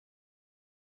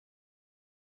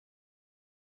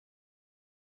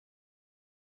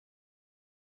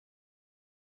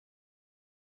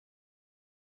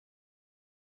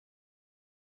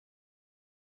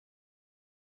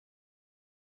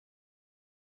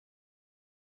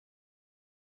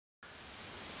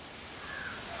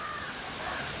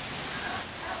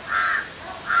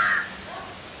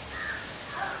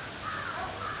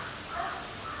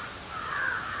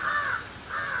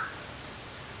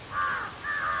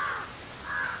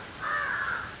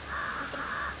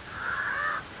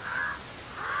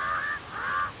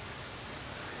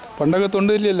പണ്ടൊക്കെ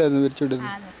തൊണ്ടില്ലായിരുന്നു വിരിച്ചിട്ടില്ല.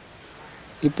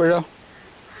 ഇപ്പോഴോ?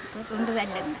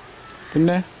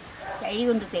 പിന്നെ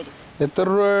എത്ര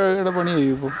രൂപയുടെ പണി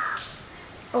ചെയ്യും ഇപ്പോൾ?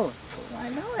 ഓ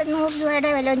 100 രൂപയുടെ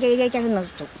വല്ലതും ചെയ്തേച്ചങ്ങ്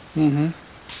നിർത്തും.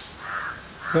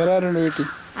 വേറെ ആരുണ്ട് വീട്ടിൽ?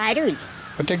 ആരുമില്ല,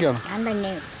 ഒറ്റയ്ക്കാണോ? ഞാൻ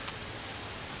തന്നെ.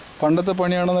 പണ്ടത്തെ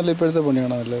പണിയാണോ നല്ലത് ഇപ്പോഴത്തെ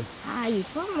പണിയാണോ നല്ലത്?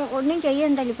 ഇപ്പം ഒന്നും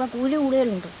ചെയ്യണ്ടല്ലോ, ഇപ്പം കൂലി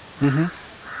കൂടുതലുണ്ട്.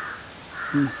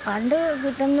 പണ്ട്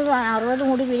കിട്ടുന്നത് 60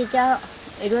 മുടി പിരിച്ചാൽ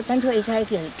 75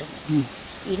 പൈസയ്ക്ക് കിട്ടും.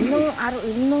 ഇന്ന്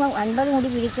 50 മുടി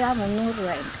പിരിച്ചാൽ 300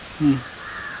 രൂപയുണ്ട്.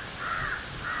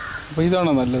 അപ്പോൾ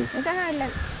ഇതാണോ നല്ലത്? ഇതാണ്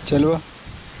നല്ലത്.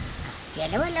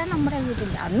 ചിലവെല്ലാം നമ്മുടെ വീട്ടിൽ,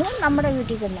 അന്നും നമ്മുടെ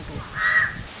വീട്ടിൽ തന്നെ പോകും.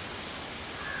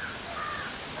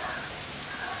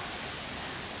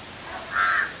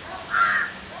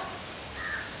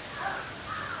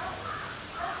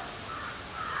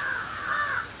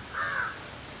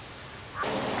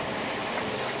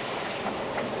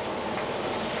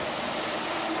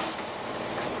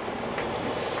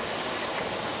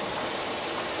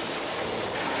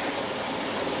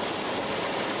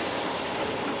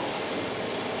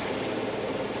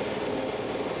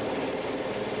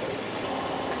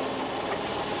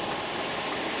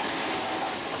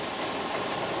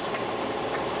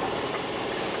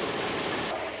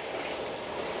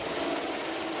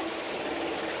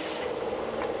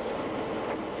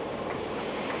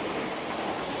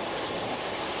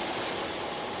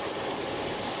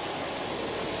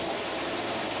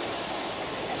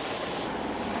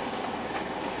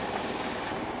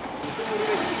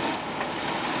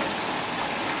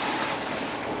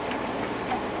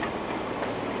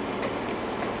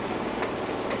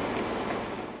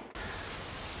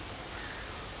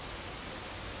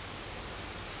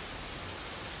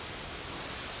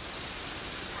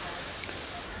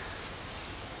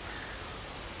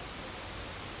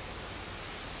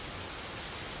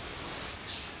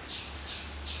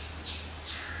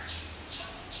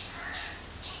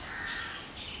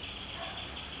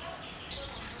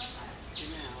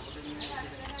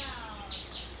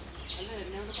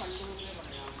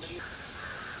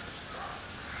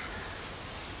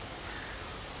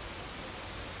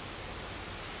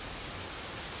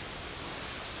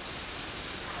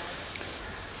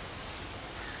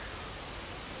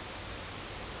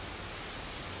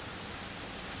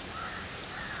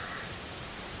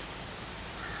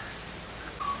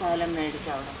 സ്ഥലം മേടിച്ച്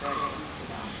അവിടെ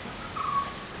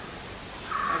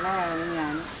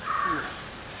ഞാൻ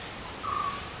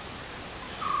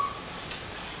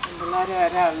പിള്ളേർ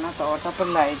ഒരാളിനെ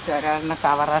തോട്ടപ്പുള്ള അയച്ചു, ഒരാളിനെ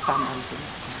കവറാക്കാൻ പഠിക്കുന്നു.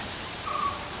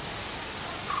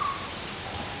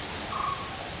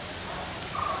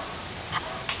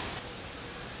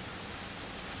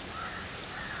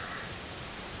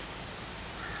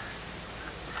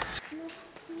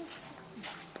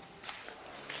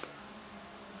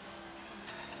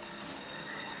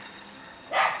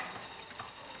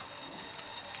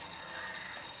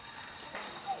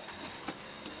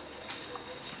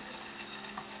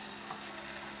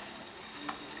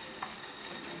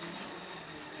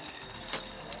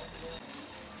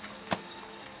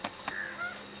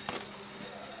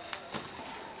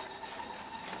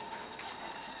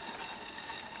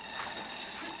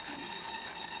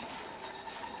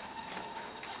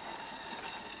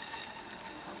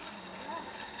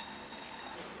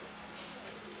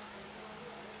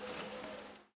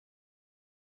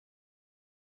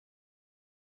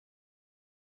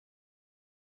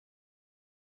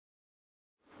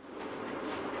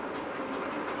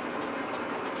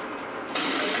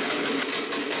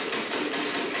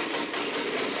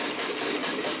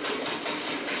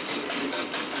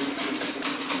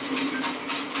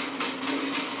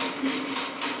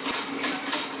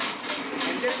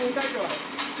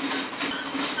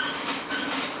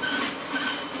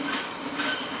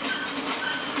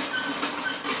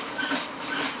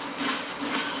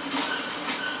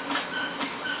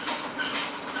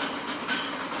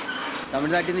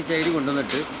 തമിഴ്നാട്ടിൽ നിന്ന് ചൈരി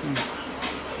കൊണ്ടുവന്നിട്ട്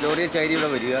ലോറിയെ ചൈരി ഇവിടെ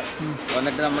വരിക,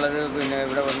 വന്നിട്ട് നമ്മളത് പിന്നെ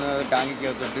ഇവിടെ വന്ന്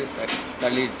ടാങ്കിക്കകത്തോട്ട്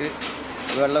തള്ളിയിട്ട്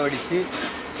വെള്ളമടിച്ച്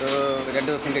 2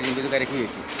 ദിവസം കഴിയുമ്പോൾ ഇത് കരക്ക്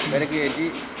കയറ്റി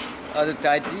അത്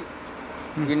താറ്റി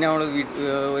പിന്നെ നമ്മൾ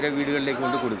ഓരോ വീടുകളിലേക്ക്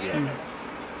കൊണ്ട് കൊടുക്കുക.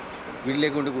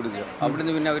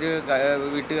 അവിടുന്ന് പിന്നെ അവർ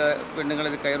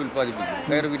പെണ്ണുങ്ങളത് കയർ ഉൽപ്പാദിപ്പിക്കും.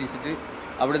 കയർ വിരിച്ചിട്ട്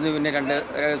അവിടുന്ന് പിന്നെ 2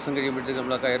 ദിവസം കഴിയുമ്പോഴത്തേക്ക്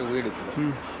നമ്മൾ ആ കയർ പോയി എടുക്കുക.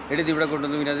 എടുത്ത് ഇവിടെ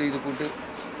കൊണ്ടുവന്ന് പിന്നെ അത് ഇത് കൂട്ട്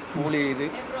കൂളി ചെയ്ത്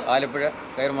ആലപ്പുഴ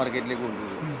കയർ മാർക്കറ്റിലേക്ക്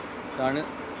കൊണ്ടുപോകും. ഇതാണ്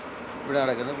ഇവിടെ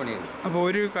നടക്കുന്ന പണിയാണ്. അപ്പോൾ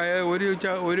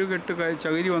ഒരു കെട്ട്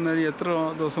ചകിരി വന്നു കഴിഞ്ഞാൽ എത്ര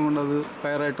ദിവസം കൊണ്ട് അത്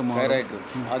കയറായിട്ട് മാറും?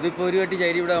 അതിപ്പോൾ ഒരു കെട്ട്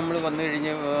ചകിരി ഇവിടെ നമ്മൾ വന്നു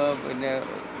കഴിഞ്ഞ് പിന്നെ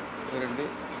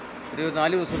ഒരു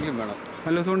 4 ദിവസമെങ്കിലും വേണം.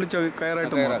 4 ദിവസം കൊണ്ട്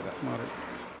കയറായിട്ട് മാറും.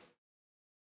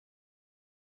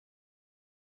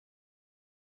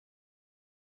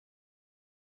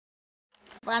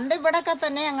 പണ്ട് ഇവിടെയൊക്കെ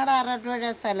തന്നെ ഞങ്ങളുടെ ആറാട്ടുപുഴ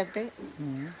സ്ഥലത്ത്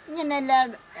ഇങ്ങനെ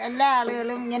എല്ലാ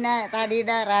ആളുകളും ഇങ്ങനെ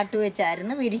തടിയുടെ റാട്ട്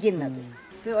വെച്ചായിരുന്നു വിരിക്കുന്നത്.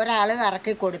 ഒരാൾ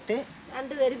കറക്കി കൊടുത്ത്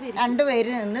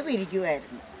രണ്ടുപേര് നിന്ന്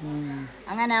പിരിക്കുമായിരുന്നു.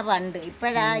 അങ്ങനെ പണ്ട്.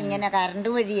 ഇപ്പോഴാ ഇങ്ങനെ കറണ്ട്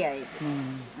വഴിയായത്.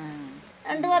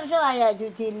 2 വർഷമായാ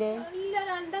ചേച്ചിയില്ലേ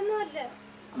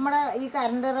നമ്മുടെ ഈ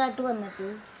കറണ്ട് റാട്ട് വന്നിട്ട്?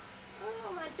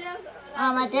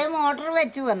 മറ്റേ മോട്ടർ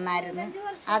വെച്ച് വന്നായിരുന്നു.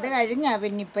 അത് കഴിഞ്ഞാ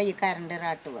പിന്നെ ഇപ്പം ഈ കറണ്ട്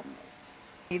റാട്ട് വന്നു.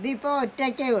 ഇതിപ്പോൾ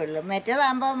ഒറ്റയ്ക്കേ ഉള്ളൂ.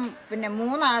 മറ്റേതാകുമ്പം പിന്നെ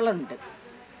 3 ആളുണ്ട്.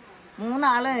 3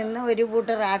 ആൾ നിന്ന് ഒരു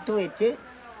കൂട്ട് റാട്ട് വെച്ച്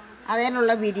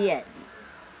അതിലുള്ള വിരിയായിരുന്നു.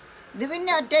 ഇത്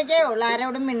പിന്നെ ഒറ്റയ്ക്കേ ഉള്ളൂ.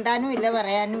 ആരോടും മിണ്ടാനും ഇല്ല,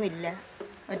 പറയാനും ഇല്ല.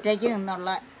 ഒറ്റയ്ക്ക് നിന്നുള്ള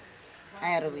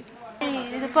അയറുപിരി.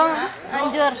 ഇതിപ്പം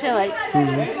 5 വർഷമായി.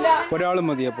 ഒരാൾ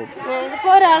മതി? അപ്പം ഇതിപ്പോ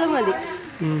ഒരാൾ മതി.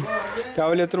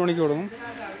 രാവിലെ എത്ര മണിക്ക് തുടങ്ങും?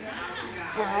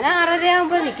 ഞാൻ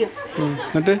 6:30 നിൽക്കും.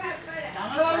 എന്നിട്ട്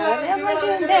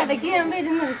 6:30 ഇടയ്ക്ക് ഞാൻ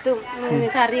വരും നിർത്തും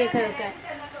കറിയൊക്കെ വെക്കാൻ,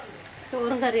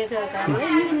 ചോറും കറിയൊക്കെ വെക്കാൻ.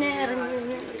 പിന്നെ ഇറങ്ങി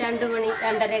 2 മണി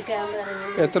 2:30 ആകുമ്പോൾ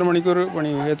ഇറങ്ങി. എത്ര മണിക്കൂർ പണി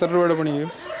ചെയ്യും? എത്ര രൂപയുടെ പണി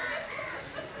ചെയ്യും?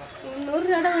 100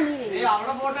 രൂപയുടെ പണി ചെയ്യും.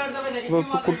 അപ്പോൾ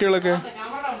കുട്ടികളൊക്കെ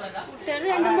കുട്ടികൾ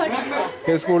രണ്ടും പഠിക്കുക.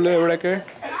 ഏത് സ്കൂളിൽ? എവിടെയൊക്കെ?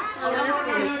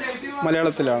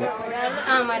 മലയാളത്തിലാണ്?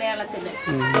 മലയാളത്തിൽ.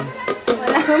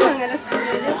 അങ്ങനെ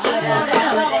സ്കൂളിൽ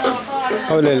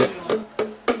അവലല്ലേ?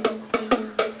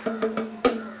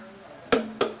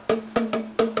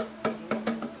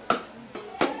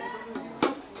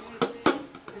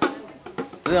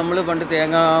 ഇത് നമ്മൾ പണ്ട്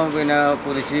തേങ്ങ പിന്നെ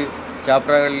പൊതിച്ച്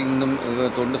ചാപ്രകളിൽ നിന്നും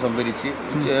തൊണ്ട് സംഭരിച്ച്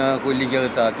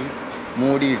കൊല്ലിക്കകത്താക്കി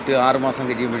മൂടിയിട്ട് 6 മാസം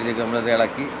കഴിയുമ്പോഴത്തേക്ക് നമ്മളത്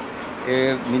ഇളക്കി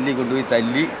മില്ലിൽ കൊണ്ടുപോയി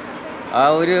തല്ലി ആ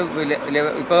ഒരു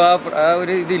ഇപ്പോൾ ആ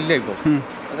ഒരു ഇതില്ല ഇപ്പോൾ.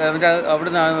 എന്നിട്ട് അവിടെ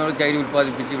നിന്നാണ് നമ്മൾ ചൈന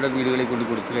ഉൽപ്പാദിപ്പിച്ച് ഇവിടെ വീടുകളിൽ കൊണ്ട്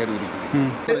കൊടുത്ത് കയറി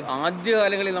ഒരുക്കുന്നത്.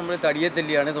 ആദ്യകാലങ്ങളിൽ നമ്മൾ തടിയെ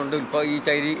തല്ലിയാണ് തൊണ്ട് ഈ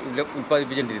ചൈരി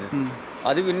ഉൽപ്പാദിപ്പിച്ചിട്ടിരുന്നത്.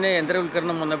 അത് പിന്നെ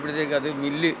യന്ത്രവൽക്കരണം വന്നപ്പോഴത്തേക്ക് അത്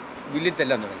മില്ലിൽ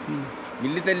തെല്ലാൻ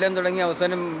തുടങ്ങി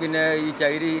അവസാനം പിന്നെ ഈ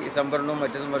ചൈരി സംഭരണവും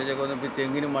മറ്റൊന്നും മറിച്ചൊക്കെ വന്നപ്പോൾ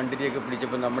തെങ്ങിനും മണ്ടിരിയൊക്കെ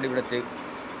പിടിച്ചപ്പോൾ നമ്മുടെ ഇവിടുത്തെ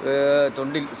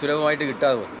തൊണ്ടിൽ സുലഭമായിട്ട്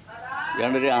കിട്ടാതെ വന്നു.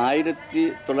 ഏതാണ്ടൊരു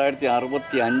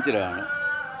 1965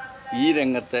 ഈ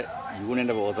രംഗത്തെ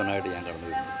യൂണിയൻ്റെ പ്രവർത്തനമായിട്ട് ഞാൻ കടന്നു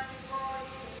വരുന്നത്.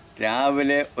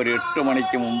 രാവിലെ ഒരു 8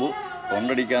 മണിക്ക് മുമ്പ്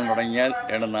തൊണ്ടടിക്കാൻ തുടങ്ങിയാൽ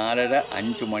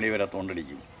 4:30-5 മണി വരെ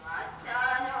തൊണ്ടടിക്കും.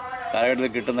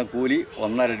 കാലഘട്ടത്തിൽ കിട്ടുന്ന കൂലി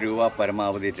 1.5 രൂപ,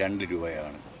 പരമാവധി 2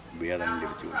 രൂപയാണ് വേതനം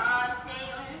ലഭിച്ചുകൊണ്ടിരുന്നത്.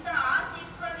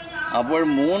 അപ്പോൾ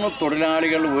 3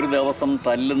 തൊഴിലാളികൾ ഒരു ദിവസം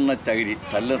തല്ലുന്ന ചകിരി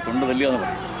തൊണ്ട് തല്ലുക എന്ന്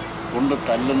പറയും. തൊണ്ട്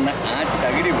തല്ലുന്ന ആ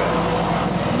ചകിരി വേണം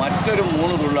മറ്റൊരു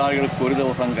 3 തൊഴിലാളികൾക്ക് ഒരു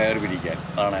ദിവസം കയറി പിരിക്കാൻ.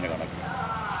 അതാണ് അതിന് കണക്ക്.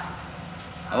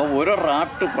 അപ്പോൾ ഒരു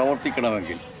റാട്ട്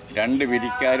പ്രവർത്തിക്കണമെങ്കിൽ 2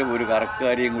 വിരിക്കാരും ഒരു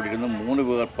കറക്കുകാരിയും കൂടി ഇരുന്ന് 3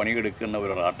 പേർ പണിയെടുക്കുന്ന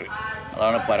ഒരു റാട്ട്,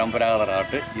 അതാണ് പരമ്പരാഗത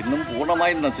റാട്ട്. ഇന്നും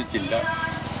പൂർണ്ണമായും നശിച്ചില്ല.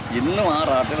 ഇന്നും ആ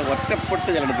റാട്ടിൽ ഒറ്റപ്പെട്ട്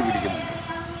ചിലയിടത്ത് പിരിക്കുന്നുണ്ട്.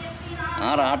 ആ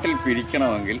റാട്ടിൽ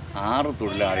പിരിക്കണമെങ്കിൽ 6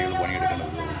 തൊഴിലാളികൾ പണിയെടുക്കുന്ന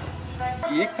ഒരു ദിവസം.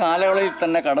 ഈ കാലയളവിൽ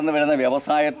തന്നെ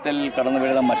വ്യവസായത്തിൽ കടന്നു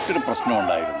വരുന്ന മറ്റൊരു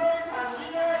പ്രശ്നമുണ്ടായിരുന്നു.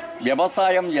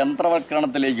 വ്യവസായം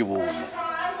യന്ത്രവൽക്കരണത്തിലേക്ക് പോകുന്നു.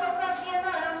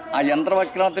 ആ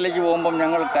യന്ത്രവൽക്കരണത്തിലേക്ക് പോകുമ്പം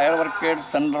ഞങ്ങൾ കയർ വർക്കേഴ്സ്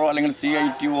സെൻ്ററോ അല്ലെങ്കിൽ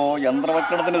CITO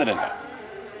യന്ത്രവൽക്കരണത്തിനെതിരല്ല.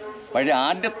 പക്ഷേ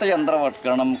ആദ്യത്തെ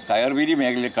യന്ത്രവൽക്കരണം കയർവിരി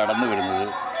മേഖലയിൽ കടന്നു വരുന്നത്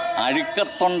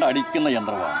അടിക്കുന്ന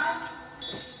യന്ത്രമാണ്.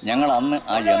 ഞങ്ങൾ അന്ന്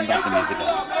ആ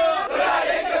യന്ത്രത്തിനെതിരാണ്.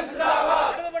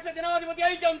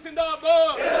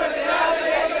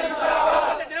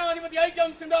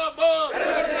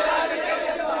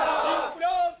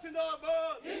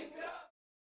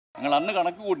 ഞങ്ങൾ അന്ന്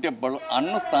കണക്ക് കൂട്ടിയപ്പോൾ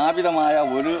അന്ന് സ്ഥാപിതമായ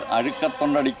ഒരു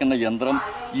അഴുക്കത്തൊണ്ടടിക്കുന്ന യന്ത്രം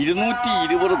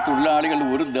 220 തൊഴിലാളികൾ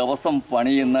ഒരു ദിവസം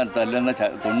തല്ലുന്ന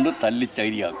തൊണ്ട് തല്ലി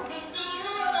ചൈരിയാക്കും.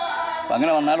 അപ്പം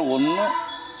അങ്ങനെ വന്നാൽ ഒന്ന്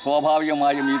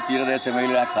സ്വാഭാവികമായും ഈ തീരദേശ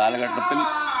മേഖല ആ കാലഘട്ടത്തിൽ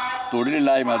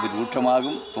തൊഴിലില്ലായ്മ അത്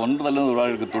രൂക്ഷമാകും. തൊണ്ട് തല്ലുന്ന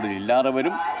തൊഴിലാളികൾക്ക് തൊഴിലില്ലാതെ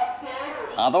വരും.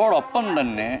 അതോടൊപ്പം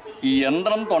തന്നെ ഈ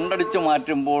യന്ത്രം തൊണ്ടടിച്ച്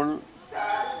മാറ്റുമ്പോൾ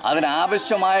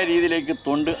അതിനാവശ്യമായ രീതിയിലേക്ക്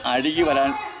തൊണ്ട് അഴുകി വരാൻ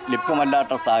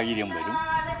ലഭ്യമല്ലാത്ത സാഹചര്യം വരും.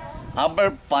 അപ്പോൾ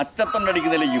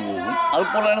പച്ചത്തൊണ്ടടിക്കുന്നതിലേക്ക് പോകും.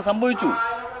 അതുപോലെ തന്നെ സംഭവിച്ചു.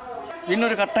 പിന്നെ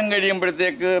ഒരു ഘട്ടം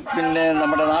കഴിയുമ്പോഴത്തേക്ക് പിന്നെ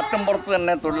നമ്മുടെ നാട്ടിൻ പുറത്ത്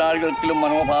തന്നെ തൊഴിലാളികൾക്കിലും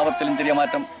മനോഭാവത്തിലും ചെറിയ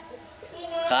മാറ്റം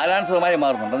കാലാനുസൃതമായി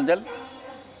മാറുന്നുണ്ട്. എന്ന് വെച്ചാൽ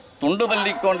തൊണ്ട്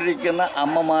തല്ലിക്കൊണ്ടിരിക്കുന്ന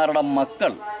അമ്മമാരുടെ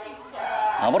മക്കൾ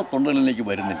അവർ തൊണ്ടുകളിലേക്ക്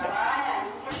വരുന്നില്ല.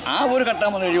 ആ ഒരു ഘട്ടം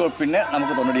വന്നു കഴിയുമ്പോൾ പിന്നെ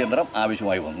നമുക്ക് തൊണ്ടടി യന്ത്രം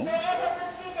ആവശ്യമായി വന്നു.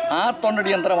 ആ തൊണ്ടടി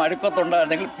യന്ത്രം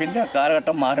അഴുക്കത്തൊണ്ടായിരുന്നെങ്കിൽ പിന്നെ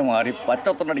കാലഘട്ടം മാറി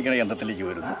പച്ചത്തൊണ്ടടിക്കുന്ന യന്ത്രത്തിലേക്ക്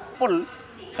വരുന്നു. അപ്പോൾ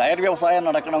കയർ വ്യവസായം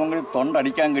നടക്കണമെങ്കിൽ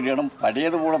തൊണ്ടടിക്കാൻ കഴിയണം.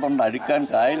 പഴയതുപോലെ തൊണ്ടടിക്കാൻ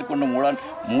കായൽ കൊണ്ട്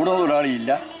മൂടുന്ന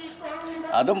തൊഴിലാളിയില്ല.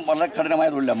 അതും വളരെ കഠിനമായ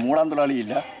തൊഴിലില്ല. മൂടാൻ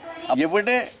തൊഴിലാളിയില്ല.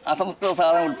 എവിടെ അസംസ്കൃത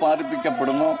സാധനം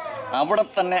ഉൽപ്പാദിപ്പിക്കപ്പെടുന്നോ അവിടെ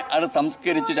തന്നെ അത്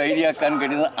സംസ്കരിച്ച് ചൈരിയാക്കാൻ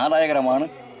കഴിയുന്നത് ആദായകരമാണ്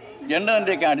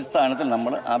എന്നതിൻ്റെയൊക്കെ അടിസ്ഥാനത്തിൽ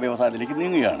നമ്മൾ ആ വ്യവസായത്തിലേക്ക്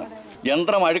നീങ്ങുകയാണ്.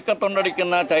 യന്ത്രം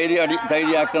അഴുക്കത്തൊണ്ടടിക്കുന്ന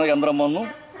ചൈരിയാക്കുന്ന യന്ത്രം വന്നു.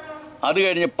 അത്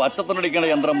കഴിഞ്ഞ് പച്ചത്തുണ്ടടിക്കുന്ന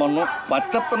യന്ത്രം വന്നു.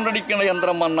 പച്ചത്തുണ്ടടിക്കുന്ന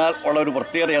യന്ത്രം വന്നാൽ ഉള്ള ഒരു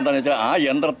പ്രത്യേകത എന്താണെന്ന് വെച്ചാൽ ആ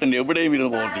യന്ത്രത്തിൻ്റെ എവിടെയും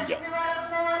ഇരുന്ന് പ്രവർത്തിക്കാം.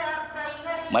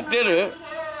 മറ്റേത്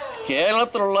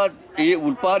കേരളത്തിലുള്ള ഈ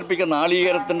ഉൽപ്പാദിപ്പിക്കുന്ന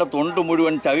നാളികേരത്തിൻ്റെ തൊണ്ട്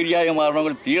മുഴുവൻ ചകിരിയായി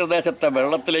മാറണമെങ്കിൽ തീരദേശത്തെ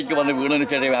വെള്ളത്തിലേക്ക് വന്ന് വീണതിന്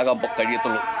ശേഷമേ ആകാൻ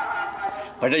കഴിയത്തുള്ളൂ.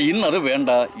 പക്ഷേ ഇന്നത് വേണ്ട.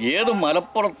 ഏത്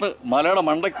മലപ്പുറത്ത് മലയുടെ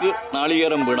മണ്ടയ്ക്ക്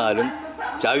നാളികേരം വീണാലും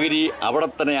ചകിരി അവിടെ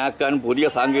തന്നെ ആക്കാൻ പുതിയ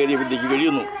സാങ്കേതിക വിദ്യയ്ക്ക്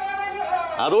കഴിയുന്നു.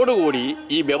 അതോടുകൂടി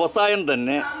ഈ വ്യവസായം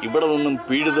തന്നെ ഇവിടെ നിന്നും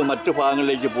പിഴുത് മറ്റു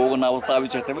ഭാഗങ്ങളിലേക്ക് പോകുന്ന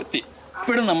അവസ്ഥാവിശേഷം എത്തി.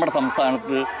 ഇപ്പോഴും നമ്മുടെ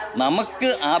സംസ്ഥാനത്ത് നമുക്ക്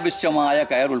ആവശ്യമായ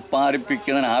കയർ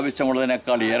ഉൽപ്പാദിപ്പിക്കുന്നതിന്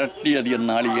ആവശ്യമുള്ളതിനേക്കാൾ ഇരട്ടിയധികം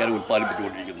നാളികേരം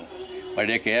ഉൽപ്പാദിപ്പിച്ചുകൊണ്ടിരിക്കുന്നു.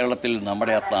 പഴയ കേരളത്തിൽ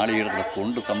നമ്മുടെ ആ നാളികേരത്തിൻ്റെ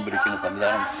തൊണ്ട് സംഭരിക്കുന്ന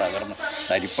സംവിധാനം തകർന്ന്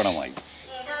തരിപ്പണമായി.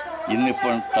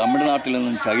 ഇന്നിപ്പോൾ തമിഴ്നാട്ടിൽ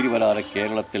നിന്നും ചകിരി വരാതെ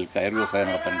കേരളത്തിൽ കയർ വ്യവസായം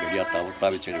നടത്താൻ കഴിയാത്ത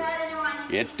അവസ്ഥാവിശേഷം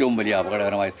ഏറ്റവും വലിയ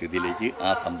അപകടകരമായ സ്ഥിതിയിലേക്ക് ആ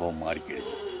സംഭവം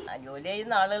മാറിക്കഴിഞ്ഞു. ജോലി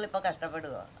ചെയ്യുന്ന ആളുകൾ ഇപ്പോൾ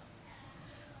കഷ്ടപ്പെടുക,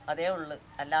 അതേ ഉള്ളു.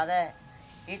 അല്ലാതെ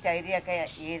ഈ ചകിരിയൊക്കെ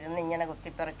ഇരുന്ന് ഇങ്ങനെ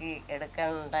കുത്തിപ്പിറക്കി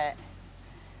എടുക്കേണ്ട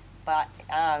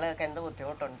ആ ആളുകൾക്ക് എന്ത്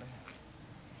ബുദ്ധിമുട്ടുണ്ട്.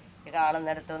 ഈ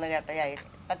കാണുന്നിടത്തുനിന്ന് കേട്ട ചകിരി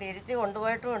ഇപ്പം തിരിച്ച്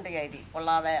കൊണ്ടുപോയിട്ടുമുണ്ട്. ചകിരി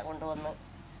കൊള്ളാതെ കൊണ്ടുവന്ന്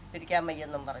പിരിക്കാൻ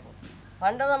വയ്യെന്നും പറഞ്ഞു.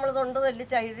 പണ്ട് നമ്മൾ തൊണ്ട് തല്ലി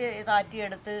ചകിരി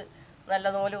താറ്റിയെടുത്ത് നല്ല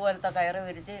നൂല് പോലത്തെ കയറ്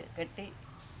വിരിച്ച് കെട്ടി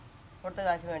കൊടുത്ത്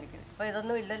കാശ് മേടിക്കും. ഇപ്പം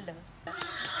ഇതൊന്നും ഇല്ലല്ലോ.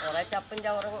 കുറേ ചപ്പും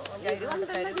ചവറും ചകിരി കൊണ്ട്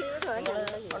തരും, നിങ്ങൾ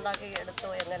ഉണ്ടാക്കി എടുത്തു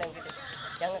എങ്ങനെയെങ്കിലും.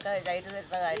 ഞങ്ങൾക്ക് ചകിരി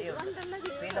തരുന്ന കാര്യമുണ്ട്.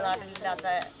 പിന്നെ നാട്ടിലില്ലാത്ത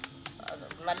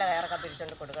നല്ല കയറൊക്കെ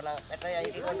തിരിച്ചുകൊണ്ട് കൊടുക്കണം. എത്ര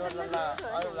ചകിരി കൊണ്ടുവന്നാൽ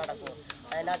അത് നടക്കും.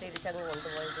 അതിനാ തിരിച്ചങ്ങ്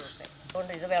കൊണ്ടുപോയി കൊടുത്തേ.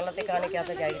 അതുകൊണ്ട് ഇത് വെള്ളത്തിൽ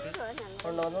കാണിക്കാത്ത ചകിരി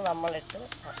കൊണ്ടുവന്ന് നമ്മളിട്ട്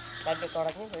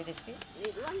തല്ലിക്കുടഞ്ഞ് വിരിച്ച്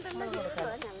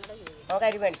കൊടുക്കണം. നമുക്ക്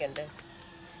അരി മേടിക്കണ്ടേ?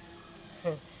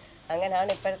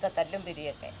 അങ്ങനെയാണ് ഇപ്പോഴത്തെ തല്ലും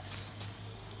പിരിയൊക്കെ.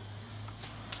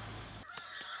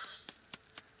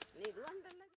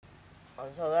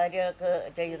 സ്വകാര്യർക്ക്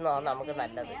ചെയ്യുന്നതാണ് നമുക്ക്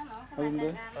നല്ലത്.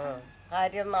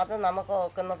 കാര്യം അത് നമുക്ക്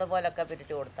ഒക്കുന്നത് പോലൊക്കെ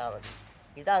പിരിച്ചു കൊടുത്താൽ മതി.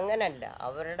 ഇതങ്ങനല്ല.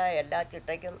 അവരുടെ എല്ലാ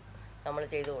ചിട്ടയ്ക്കും നമ്മൾ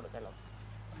ചെയ്തു കൊടുക്കണം.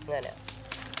 അങ്ങനെ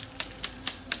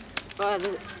ഇപ്പോൾ അത്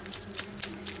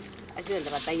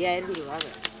 10,000 രൂപ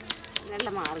നല്ല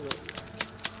മാർഗം.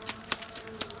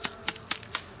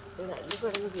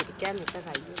 തല്ലിക്കൊടങ്ങി പിരിക്കാൻ വിട്ട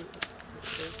കയ്യുണ്ട്.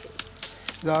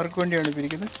 ഇത് ആർക്ക് വേണ്ടിയാണ്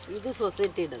പിരിക്കുന്നത്? ഇത്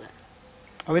സൊസൈറ്റിയുടേത്.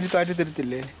 അവർ താറ്റി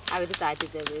തരത്തില്ലേ? അവർ താറ്റി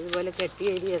തരും. ഇതുപോലെ കെട്ടി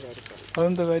എഴുതിയതായിരിക്കും.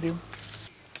 അതെന്താ കാര്യം?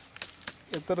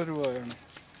 എത്ര രൂപ വേണം?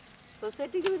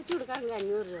 സൊസൈറ്റിക്ക് പിരിച്ചു കൊടുക്കാമെങ്കിൽ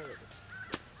 500 രൂപ വരും.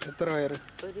 എത്ര കയർ?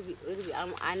 ഒരു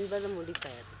 50 മുടി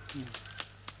കയർ.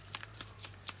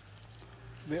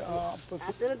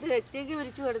 അത്തരത്തിൽ വ്യക്തിക്ക്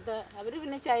പിരിച്ചു കൊടുത്താൽ അവർ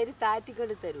പിന്നെ ചൈരി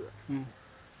താറ്റിക്കെടുത്ത് തരുക.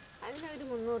 അതിനവർ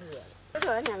 300 രൂപ.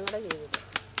 ഞങ്ങളുടെ ജീവിതം.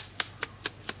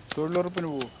 തൊഴിലുറപ്പിന്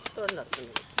പോവും?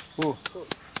 തൊഴിലുറപ്പിന് ഓ,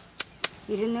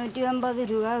 250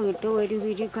 രൂപ കിട്ടും. ഒരു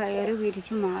പിരി കയറ്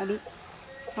പിരിച്ച് മാടി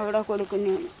അവിടെ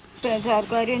കൊടുക്കുന്നതാണ്.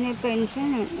 സർക്കാരിൽ നിന്ന് പെൻഷൻ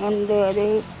ഉണ്ട്. അത്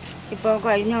ഇപ്പോൾ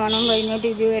കഴിഞ്ഞ ഓണം കഴിഞ്ഞിട്ട്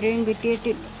ഇതുവരെയും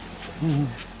കിട്ടിയിട്ടില്ല.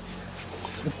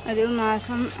 അത്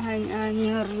മാസം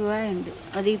 500 രൂപ ഉണ്ട്.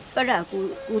 അത് ഇപ്പോഴാണ്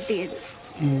കൂട്ടിയത്.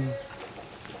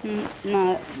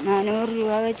 400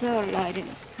 രൂപ വെച്ചാൽ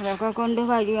ഉള്ളായിരുന്നു. അതൊക്കെ കൊണ്ട്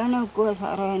കഴിയാൻ ഒക്കുമോ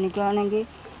സാറേ? എനിക്കാണെങ്കിൽ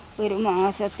ഒരു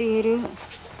മാസത്തിൽ ഒരു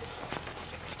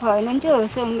 15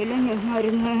 ദിവസമെങ്കിലും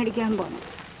മരുന്ന് മേടിക്കാൻ പോകണം.